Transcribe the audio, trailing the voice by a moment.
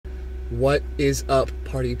What is up,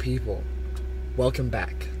 party people? Welcome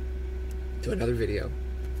back to another video.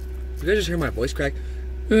 Did you guys just hear my voice crack?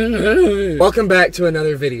 Welcome back to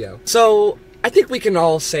another video. So, I think we can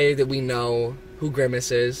all say that we know who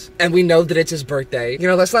Grimace is, and we know that it's his birthday. You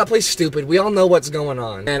know, let's not play stupid. We all know what's going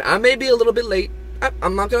on. And I may be a little bit late.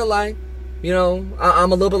 I'm not gonna lie. You know,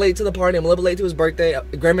 I'm a little bit late to the party. I'm a little bit late to his birthday.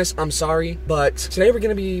 Grimace, I'm sorry. But today we're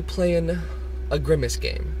gonna be playing a Grimace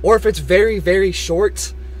game. Or if it's very, very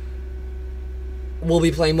short, we'll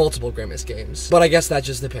be playing multiple Grimace games. But I guess that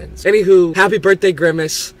just depends. Anywho, happy birthday,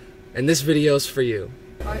 Grimace. And this video's for you.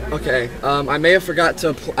 Okay, I may have forgot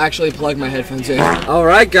to actually plug my headphones in.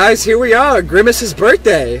 Alright guys, here we are, Grimace's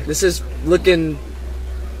birthday. This is looking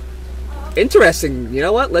interesting. You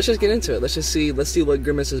know what? Let's just get into it. Let's see what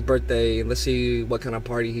Grimace's birthday, let's see what kind of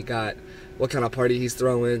party he got, what kind of party he's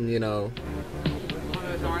throwing, you know.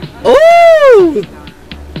 Oh!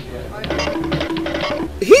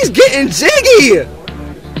 He's getting jiggy!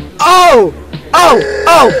 Oh!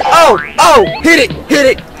 Oh! Hit it!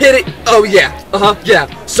 Oh yeah,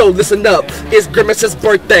 yeah. So listen up, it's Grimace's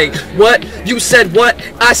birthday. What? You said what?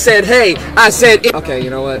 I said hey, I said it. Okay, you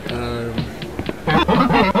know what?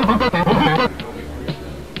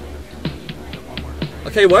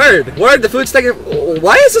 Okay, word, the food's taking.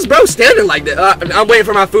 Why is this bro standing like that? I'm waiting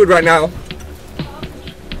for my food right now.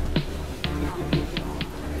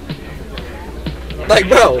 Like,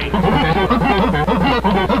 bro,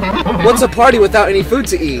 what's a party without any food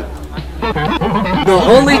to eat? The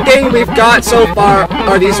only thing we've got so far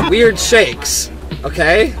are these weird shakes.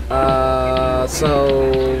 Okay?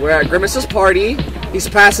 So we're at Grimace's party. He's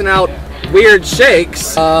passing out weird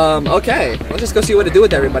shakes. Okay. Let's just go see what to do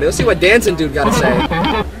with everybody. Let's see what dancing dude gotta say.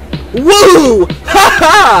 Woo! Ha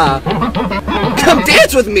ha! Come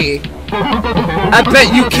dance with me! I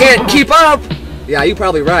bet you can't keep up! Yeah, you're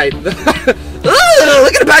probably right. Ooh,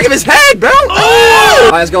 look at the back of his head, bro! Oh!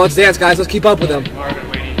 Alright, let's go. Let's dance, guys. Let's keep up with him.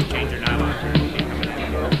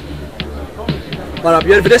 What up?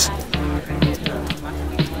 You ready for this?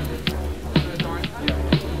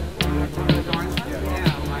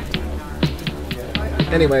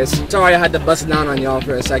 Anyways, sorry I had to bust it down on y'all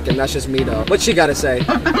for a second. That's just me, though. What she gotta say?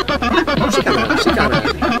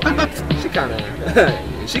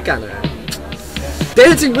 She kinda.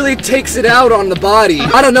 Dancing really takes it out on the body.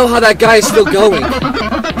 I don't know how that guy is still going.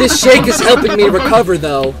 This shake is helping me recover,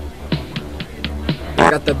 though.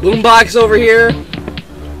 Got the boombox over here.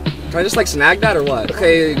 Can I just, like, snag that or what?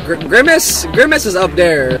 Okay, Grimace is up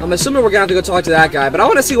there. I'm assuming we're gonna have to go talk to that guy, but I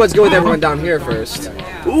want to see what's good with everyone down here first.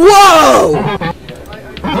 Whoa!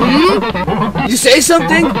 Hmm? You say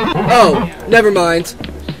something? Oh, never mind.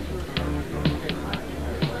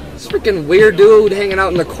 Freaking weird dude hanging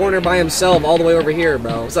out in the corner by himself all the way over here,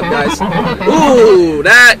 bro. What's up, guys? Ooh,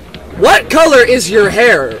 that... What color is your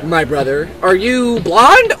hair, my brother? Are you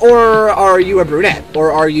blonde, or are you a brunette?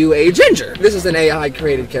 Or are you a ginger? This is an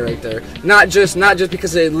AI-created character. Not just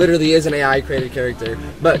because it literally is an AI-created character,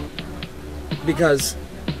 but because...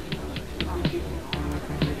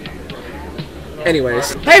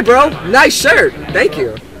 Anyways. Hey, bro! Nice shirt! Thank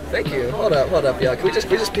you. Thank you. Hold up, y'all. Can we just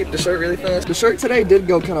peep the shirt really fast? The shirt today did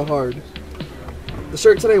go kind of hard. The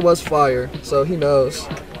shirt today was fire, so he knows.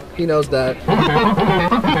 He knows that.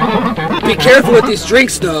 Be careful with these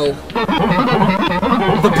drinks, though.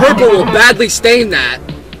 The purple will badly stain that.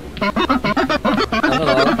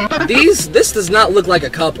 This does not look like a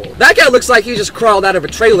couple. That guy looks like he just crawled out of a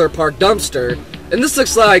trailer park dumpster, and this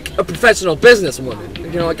looks like a professional businesswoman.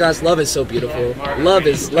 You know what, guys? Love is so beautiful. Love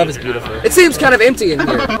is beautiful. It seems kind of empty in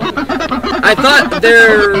here. I thought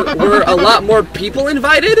there were a lot more people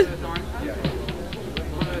invited.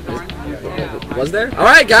 Was there?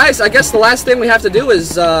 Alright, guys. I guess the last thing we have to do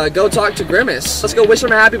is go talk to Grimace. Let's go wish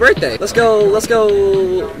him a happy birthday. Let's go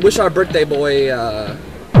wish our birthday boy,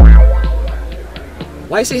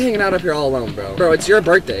 Why is he hanging out up here all alone, bro? Bro, it's your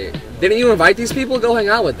birthday. Didn't you invite these people? Go hang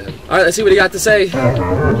out with them. Alright, let's see what he got to say.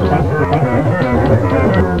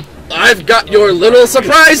 I've got your little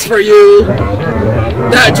surprise for you.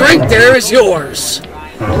 That drink there is yours.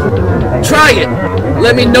 Try it.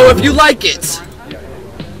 Let me know if you like it.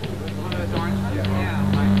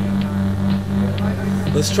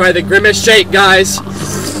 Let's try the Grimace shake, guys.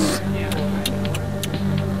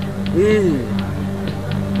 Mmm.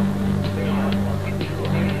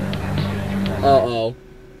 Uh-oh.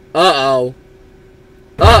 Uh-oh.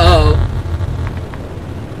 Uh-oh.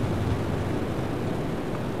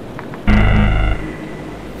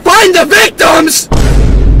 Find the victims!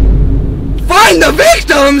 Find the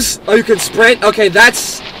victims! Oh, you can sprint? Okay,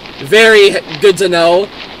 that's very good to know.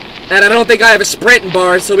 And I don't think I have a sprint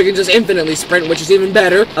bar, so we can just infinitely sprint, which is even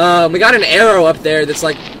better. We got an arrow up there that's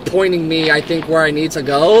like pointing me, I think, where I need to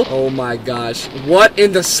go. Oh my gosh. What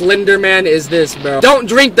in the Slender Man is this, bro? Don't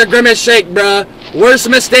drink the Grimace shake, bro. Worst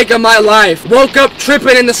mistake of my life. Woke up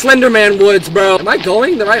tripping in the Slender Man woods, bro. Am I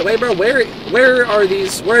going the right way, bro? Where are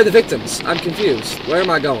the victims? I'm confused. Where am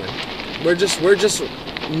I going? We're just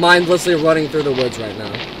mindlessly running through the woods right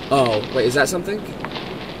now. Oh, wait, is that something?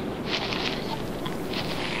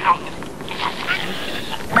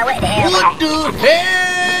 What the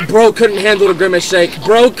hell? Bro couldn't handle the Grimace shake.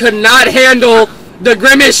 Bro could not handle the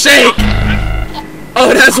Grimace shake.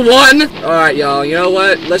 Oh, that's one. All right, y'all. You know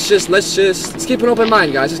what? Let's keep an open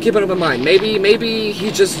mind, guys. Just keep an open mind. Maybe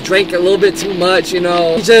he just drank a little bit too much. You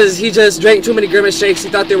know, he just drank too many Grimace shakes. He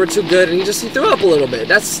thought they were too good, and he threw up a little bit.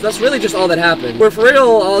 That's really just all that happened. We're for real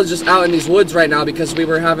all just out in these woods right now because we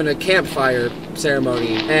were having a campfire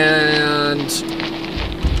ceremony and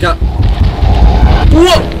got.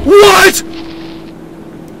 What?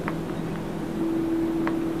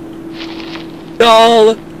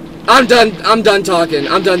 Y'all, I'm done talking.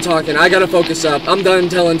 I gotta focus up. I'm done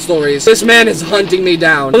telling stories. This man is hunting me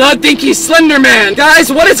down. Well, I think he's Slender Man. Guys,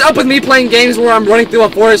 what is up with me playing games where I'm running through a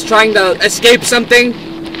forest trying to escape something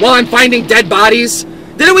while I'm finding dead bodies?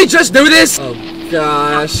 Didn't we just do this? Oh,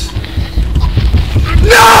 gosh.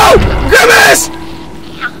 No! Grimace!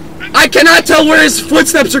 I cannot tell where his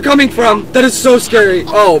footsteps are coming from. That is so scary.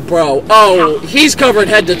 Oh, bro. Oh, he's covered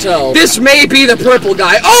head to toe. This may be the purple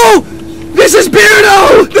guy. Oh! This is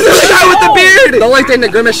Beardo! This is the guy with the beard! The only thing the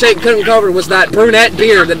Grimace shake couldn't cover was that brunette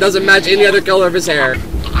beard that doesn't match any other color of his hair.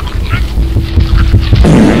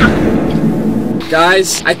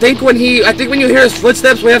 Guys, I think when you hear his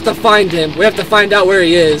footsteps, we have to find him. We have to find out where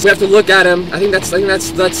he is. We have to look at him. I think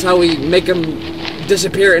that's how we make him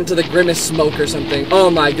disappear into the Grimace smoke or something. Oh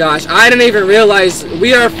my gosh, I didn't even realize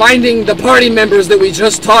we are finding the party members that we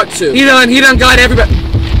just talked to. He done got everybody.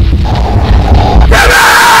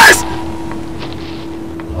 Grimace!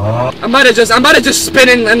 I'm about to just spin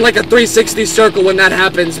in like a 360 circle when that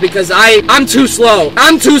happens because I'm too slow.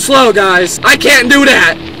 I'm too slow, guys. I can't do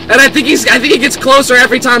that. And I think he gets closer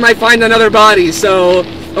every time I find another body, so,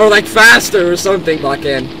 or like faster or something. Lock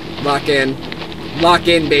in,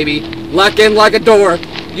 baby. Lock in like a door.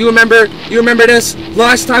 You remember this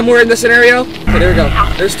last time we were in this scenario? Okay, there we go.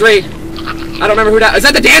 There's three. I don't remember who that is.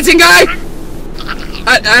 That the dancing guy?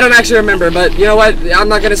 I don't actually remember, but you know what? I'm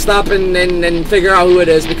not gonna stop and figure out who it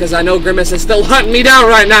is because I know Grimace is still hunting me down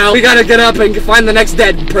right now. We gotta get up and find the next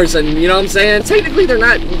dead person, you know what I'm saying? Technically they're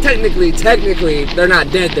not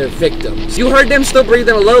dead, they're victims. You heard them still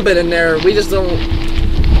breathing a little bit in there, we just don't...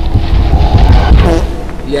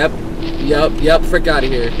 Yep, frick out of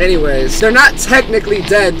here. Anyways, they're not technically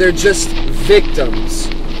dead, they're just victims.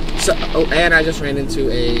 So, oh, and I just ran into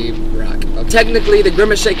a rock. Technically, the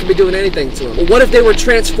Grimace shake could be doing anything to him. But what if they were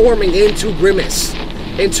transforming into Grimace?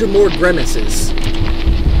 Into more Grimaces?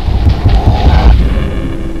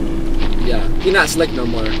 Yeah, he's not slick no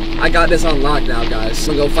more. I got this on lock now, guys.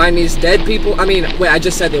 I'm gonna go find these dead people. I mean, wait, I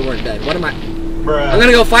just said they weren't dead. What am I... Bruh. I'm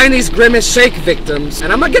gonna go find these Grimace shake victims,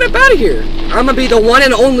 and I'm gonna get up out of here. I'm gonna be the one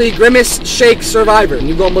and only Grimace shake survivor. And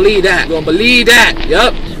you gonna believe that. You gonna believe that.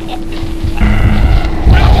 Yup.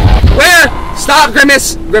 Where? Stop,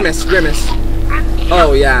 Grimace! Grimace.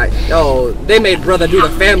 Oh, yeah. Oh, they made brother do the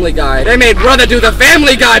Family Guy. They made brother do the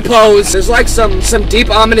Family Guy pose! There's like some deep,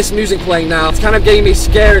 ominous music playing now. It's kind of getting me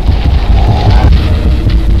scared.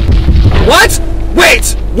 What?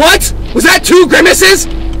 Wait! What? Was that two Grimaces?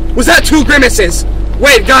 Was that two Grimaces?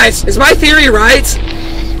 Wait, guys, is my theory right?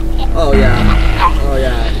 Oh, yeah. Oh,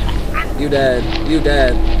 yeah. You dead.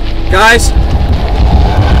 Guys?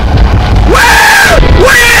 Where?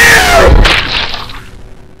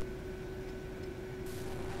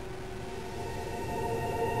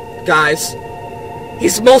 Guys,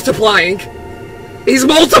 he's multiplying. There's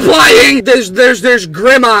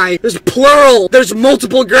Grimeye. There's plural. There's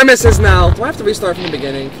multiple Grimaces now. Do I have to restart from the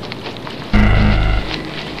beginning?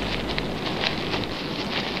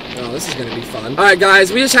 Oh, this is gonna be fun. Alright,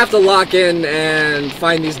 guys, we just have to lock in and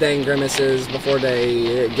find these dang Grimaces before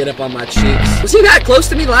they get up on my cheeks. Was he that close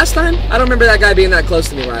to me last time? I don't remember that guy being that close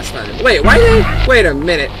to me last time. Wait, why did they... Wait a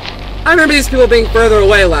minute. I remember these people being further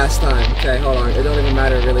away last time. Okay, hold on. It don't even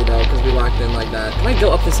matter really, though, because we locked in like that. Can I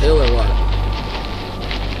go up this hill or what?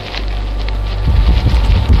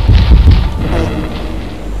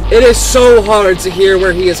 It is so hard to hear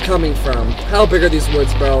where he is coming from. How big are these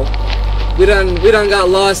woods, bro? We done got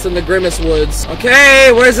lost in the Grimace woods.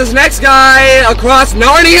 Okay, where's this next guy? Across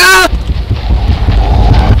Narnia?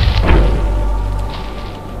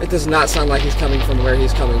 It does not sound like he's coming from where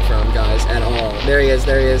he's coming from, guys, at all. There he is.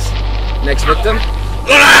 Next victim.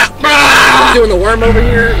 Doing the worm over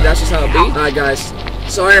here. That's just how it be. Alright, guys.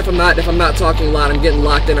 Sorry if I'm not talking a lot. I'm getting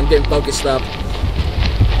locked in. I'm getting focused up.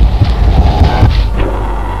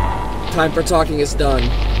 Time for talking is done.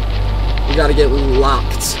 We gotta get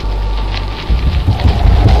locked.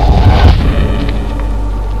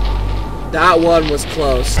 That one was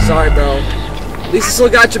close. Sorry, bro. At least you still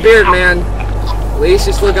got your beard, man. At least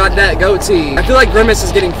you still got that goatee. I feel like Grimace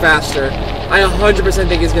is getting faster. I 100%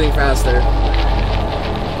 think he's getting faster.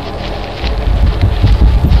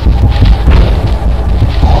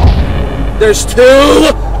 There's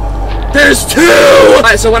two! There's two!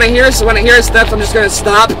 Alright, so when I hear steps, I'm just gonna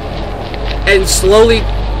stop and slowly,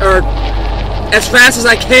 or as fast as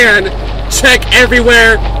I can, check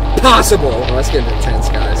everywhere possible. Oh, that's getting intense,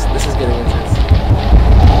 guys. This is getting intense.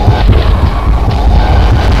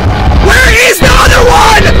 Where is the other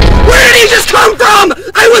one? Where did he just come from?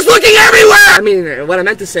 I was looking everywhere! I mean, what I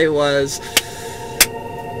meant to say was,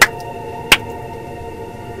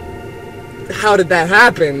 how did that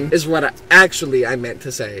happen is what I meant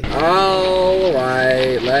to say.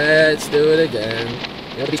 Alright, let's do it again. You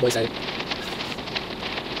know what the Beach Boys say?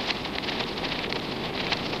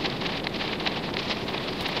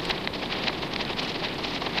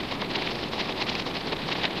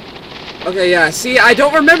 Okay, yeah, see, I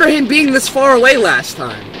don't remember him being this far away last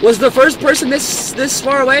time. Was the first person this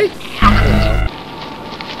far away? Hello.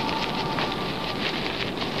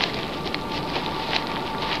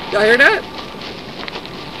 Y'all hear that?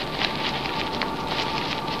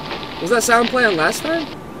 Was that sound playing last time?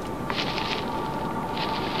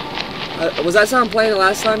 Was that sound playing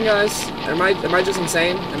last time, guys? Am I just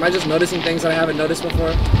insane? Am I just noticing things that I haven't noticed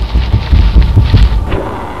before?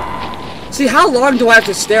 See, how long do I have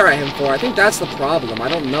to stare at him for? I think that's the problem. I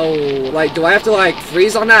don't know. Like, do I have to, like,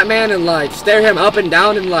 freeze on that man and, like, stare him up and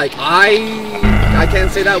down and, like, I can't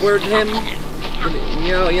say that word to him?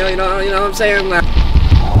 You know what I'm saying? Like,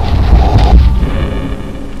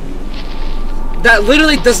 that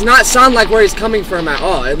literally does not sound like where he's coming from at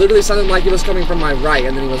all. It literally sounded like he was coming from my right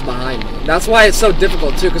and then he was behind me. That's why it's so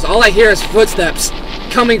difficult, too, because all I hear is footsteps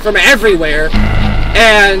coming from everywhere,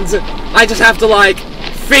 and I just have to, like,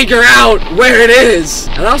 figure out where it is.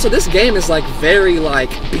 And also, this game is like very like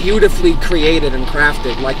beautifully created and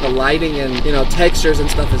crafted. Like the lighting and, you know, textures and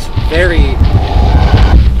stuff is very,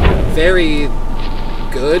 very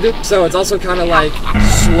good. So it's also kind of like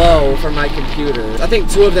slow for my computer. I think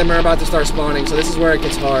two of them are about to start spawning, so this is where it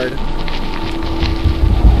gets hard.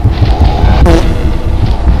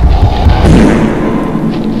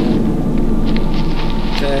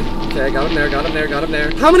 Okay, got him there.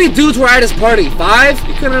 How many dudes were at his party? 5?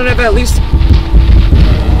 You couldn't have at least...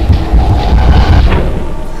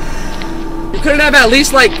 You couldn't have at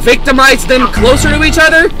least, like, victimized them closer to each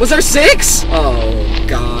other? Was there 6? Oh,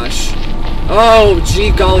 gosh. Oh,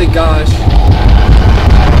 gee golly gosh.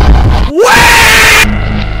 What?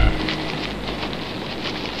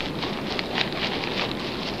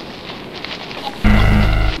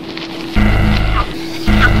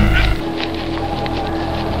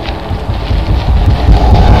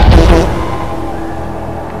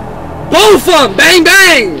 Both of them! Bang,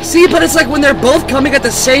 bang! See, but it's like when they're both coming at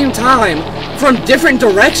the same time from different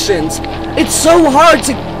directions, it's so hard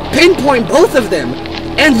to pinpoint both of them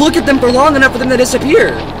and look at them for long enough for them to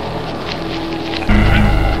disappear.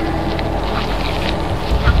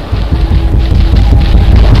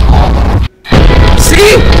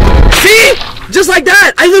 See? See? Just like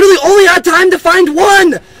that! I literally only had time to find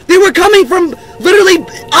one! They were coming from literally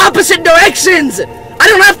opposite directions! I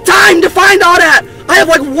don't have time to find all that! I have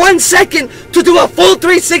like 1 second to do a full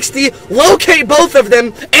 360, locate both of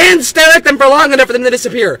them, and stare at them for long enough for them to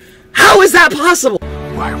disappear. How is that possible?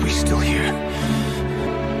 Why are we still here?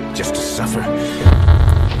 Just to suffer?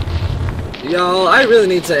 Y'all, I really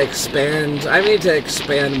need to expand. I need to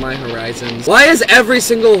expand my horizons. Why is every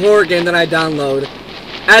single horror game that I download,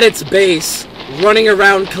 at its base, running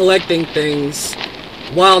around collecting things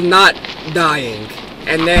while not dying?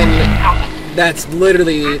 And then... that's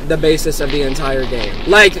literally the basis of the entire game.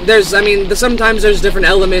 Like, sometimes there's different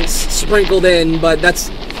elements sprinkled in, but that's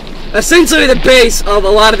essentially the base of a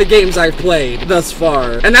lot of the games I've played thus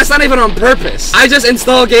far. And that's not even on purpose. I just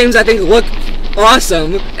install games I think look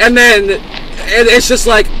awesome, and then it's just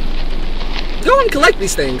like, go and collect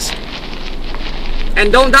these things.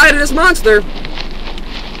 And don't die to this monster.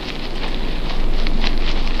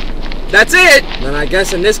 That's it! And I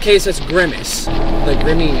guess in this case it's Grimace. The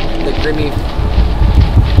Grimmy...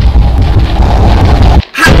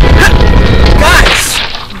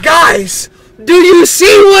 Guys! Do you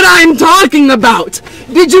see what I'm talking about?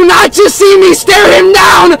 Did you not just see me stare him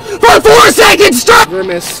down for 4 seconds straight?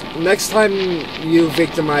 Grimace, next time you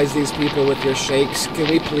victimize these people with your shakes, can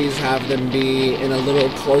we please have them be in a little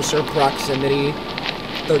closer proximity?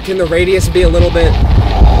 Can the radius be a little bit...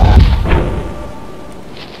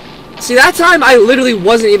 See, that time I literally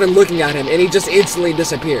wasn't even looking at him and he just instantly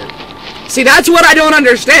disappeared. See, that's what I don't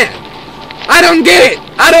understand. I don't get it.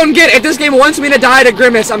 I don't get it. If this game wants me to die to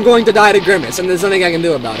Grimace, I'm going to die to Grimace, and there's nothing I can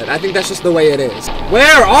do about it. I think that's just the way it is.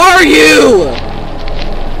 Where are you?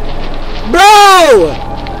 Bro!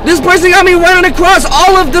 This person got me running across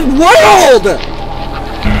all of the world!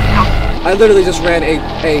 I literally just ran a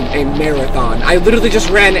marathon. I literally just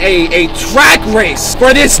ran a track race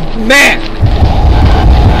for this man.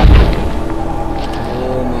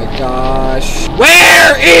 Oh my gosh.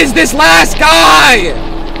 Where is this last guy?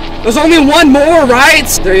 There's only one more, right?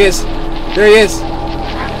 There he is. There he is.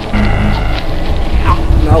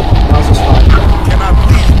 Nope, that was just fine. Can I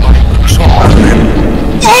please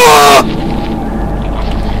Oh!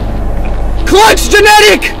 Clutch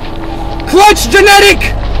genetic! Clutch genetic!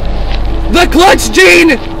 The clutch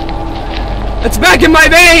gene! It's back in my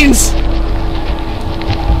veins!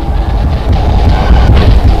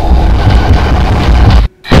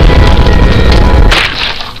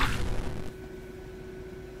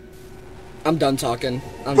 I'm done talking.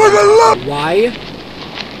 Why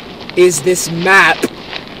is this map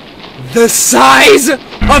the size of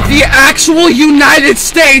the actual United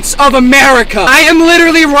States of America? I am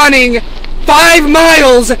literally running 5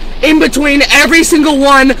 miles in between every single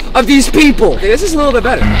one of these people. Okay, this is a little bit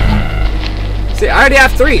better. See, I already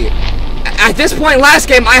have 3. At this point last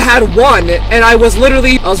game, I had 1, and I was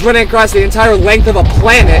running across the entire length of a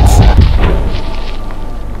planet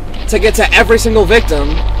to get to every single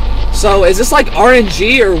victim. So, is this like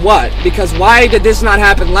RNG or what? Because why did this not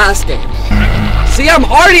happen last game? See, I'm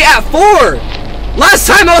already at 4! Last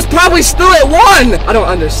time I was probably still at 1! I don't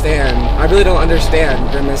understand. I really don't understand,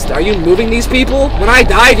 Grimace. Are you moving these people? When I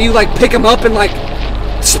die, do you like pick them up and like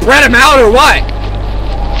spread them out or what?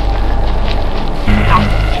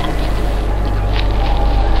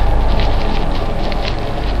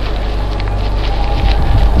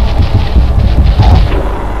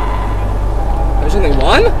 There's only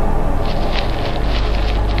 1?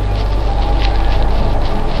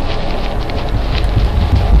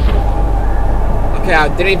 Okay, I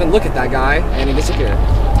didn't even look at that guy, and he disappeared.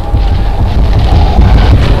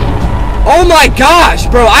 Oh my gosh,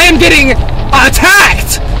 bro! I am getting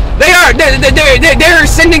attacked. They're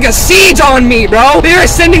sending a siege on me, bro. They are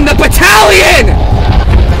sending the battalion.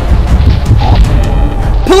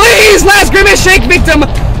 Please, last Grimace shake victim.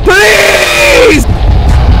 Please,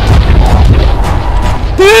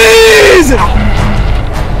 please.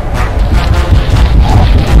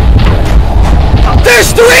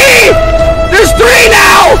 There's 3. There's 3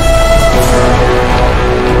 now!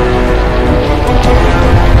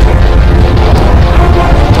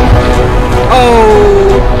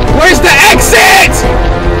 Oh, where's the exit?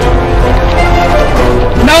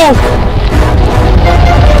 No.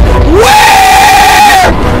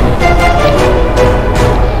 Where?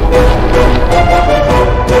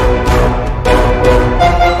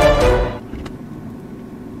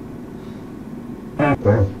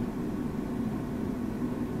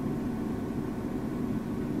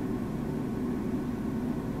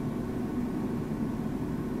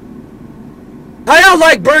 How y'all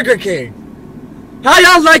like Burger King? How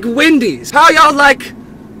y'all like Wendy's? How y'all like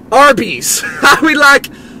Arby's? How we like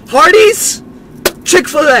Hardee's?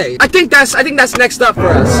 Chick-fil-A. I think that's next up for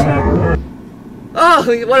us. Oh,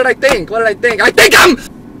 what did I think? What did I think? I think I'm...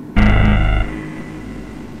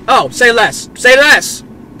 Oh, say less. Say less.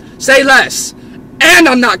 Say less. And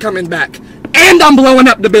I'm not coming back. And I'm blowing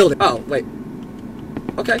up the building. Oh, wait.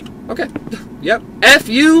 Okay. Okay. Yep. F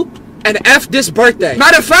you and F this birthday.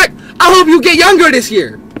 Matter of fact, I hope you get younger this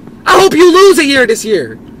year. I hope you lose a year this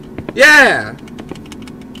year. Yeah.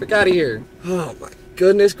 Fuck out of here. Oh my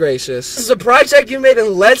goodness gracious. This is a project you made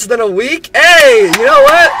in less than a week? Hey, you know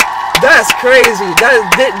what? That's crazy.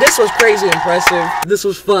 This was crazy impressive. This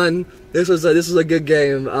was fun. This was a good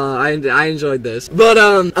game. I enjoyed this. But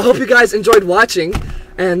I hope you guys enjoyed watching,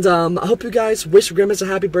 and I hope you guys wish Grimace a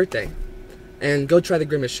happy birthday. And go try the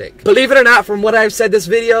Grimace Shake. Believe it or not, from what I've said this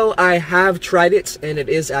video, I have tried it, and it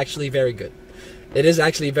is actually very good. It is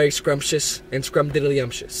actually very scrumptious and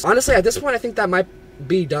scrumdiddlyumptious. Honestly, at this point, I think that might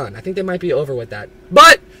be done. I think they might be over with that.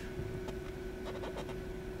 But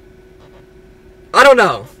I don't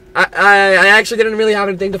know. I actually didn't really have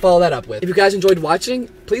anything to follow that up with. If you guys enjoyed watching,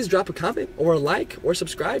 please drop a comment or a like or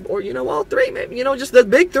subscribe or, you know, all three. Maybe, you know, just the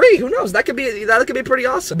big three. Who knows? That could be pretty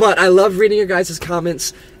awesome. But I love reading your guys'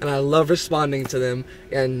 comments and I love responding to them.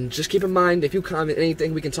 And just keep in mind, if you comment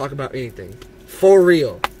anything, we can talk about anything. For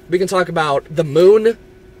real. We can talk about the moon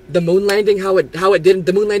landing, how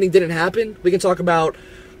the moon landing didn't happen. We can talk about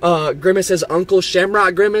Grimace's uncle,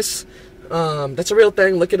 Shamrock Grimace. That's a real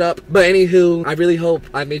thing, look it up. But anywho, I really hope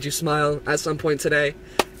I made you smile at some point today,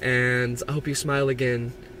 and I hope you smile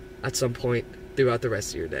again at some point throughout the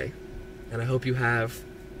rest of your day. And I hope you have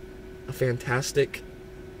a fantastic,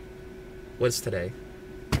 what's today?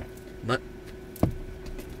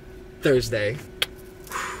 Thursday.